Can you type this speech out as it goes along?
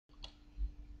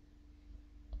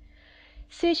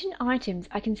Certain items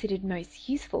are considered most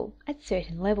useful at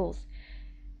certain levels.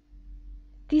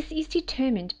 This is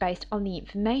determined based on the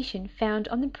information found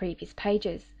on the previous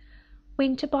pages.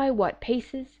 When to buy what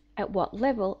pieces, at what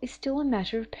level, is still a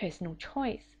matter of personal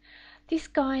choice. This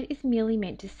guide is merely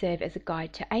meant to serve as a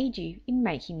guide to aid you in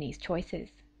making these choices.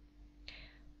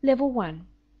 Level 1.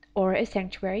 Aura of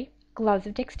Sanctuary, Gloves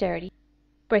of Dexterity,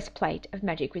 Breastplate of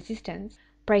Magic Resistance,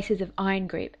 Braces of Iron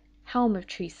Grip, Helm of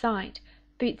True Sight,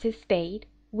 Boots of Speed,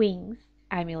 Wings,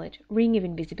 Amulet, Ring of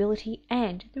Invisibility,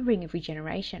 and the Ring of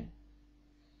Regeneration.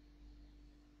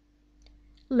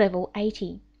 Level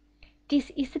 80.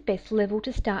 This is the best level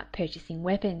to start purchasing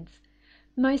weapons.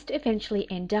 Most eventually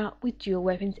end up with dual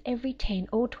weapons every 10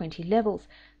 or 20 levels,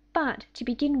 but to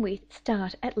begin with,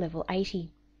 start at level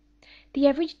 80. The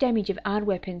average damage of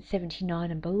Aardweapons 79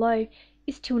 and below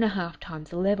is 2.5 times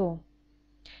the level.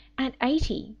 At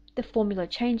 80, the formula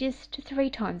changes to 3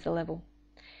 times the level.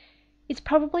 It's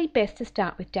probably best to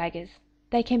start with daggers.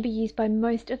 They can be used by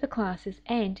most of the classes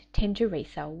and tend to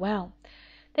resell well.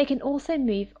 They can also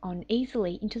move on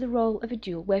easily into the role of a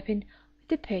dual weapon with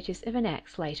the purchase of an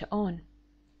axe later on.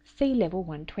 See level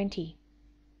 120.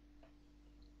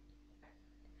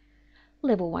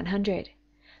 Level 100.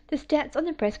 The stats on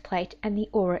the breastplate and the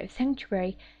Aura of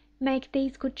Sanctuary make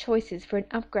these good choices for an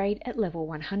upgrade at level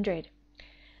 100.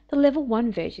 The level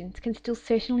 1 versions can still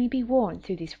certainly be worn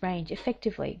through this range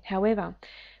effectively. However,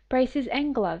 braces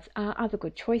and gloves are other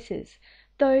good choices,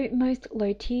 though most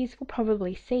low tiers will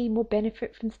probably see more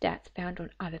benefit from stats found on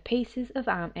other pieces of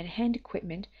arm and hand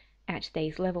equipment at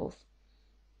these levels.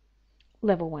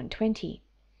 Level 120.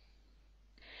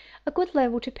 A good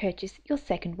level to purchase your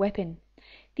second weapon.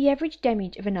 The average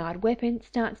damage of an Aard weapon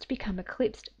starts to become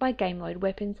eclipsed by game load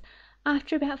weapons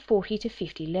after about 40 to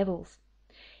 50 levels.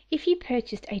 If you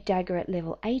purchased a dagger at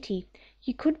level 80,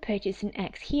 you could purchase an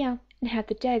axe here and have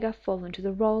the dagger fall into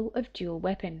the role of dual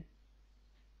weapon.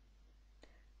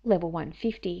 Level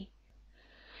 150.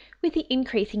 With the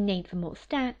increasing need for more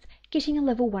stats, getting a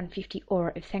level 150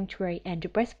 Aura of Sanctuary and a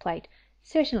breastplate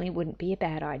certainly wouldn't be a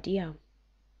bad idea.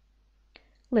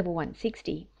 Level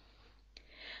 160.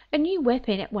 A new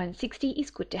weapon at 160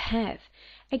 is good to have.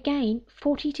 Again,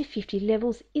 40 to 50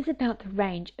 levels is about the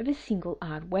range of a single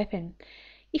Aard weapon.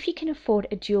 If you can afford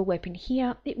a dual weapon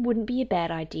here, it wouldn't be a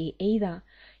bad idea either.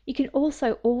 You can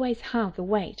also always halve the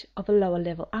weight of a lower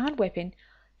level Aard weapon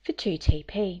for 2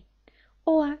 TP,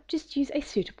 or just use a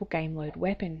suitable game load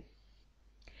weapon.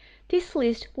 This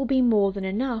list will be more than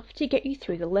enough to get you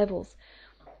through the levels.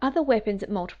 Other weapons at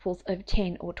multiples of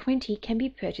 10 or 20 can be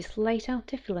purchased later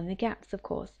to fill in the gaps, of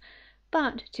course,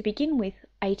 but to begin with,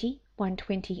 80,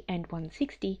 120 and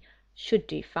 160 should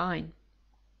do fine.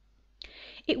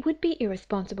 It would be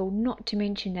irresponsible not to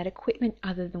mention that equipment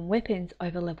other than weapons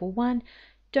over level 1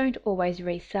 don't always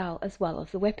resell as well as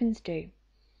the weapons do.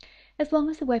 As long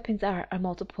as the weapons are a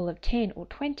multiple of 10 or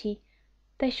 20,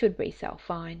 they should resell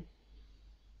fine.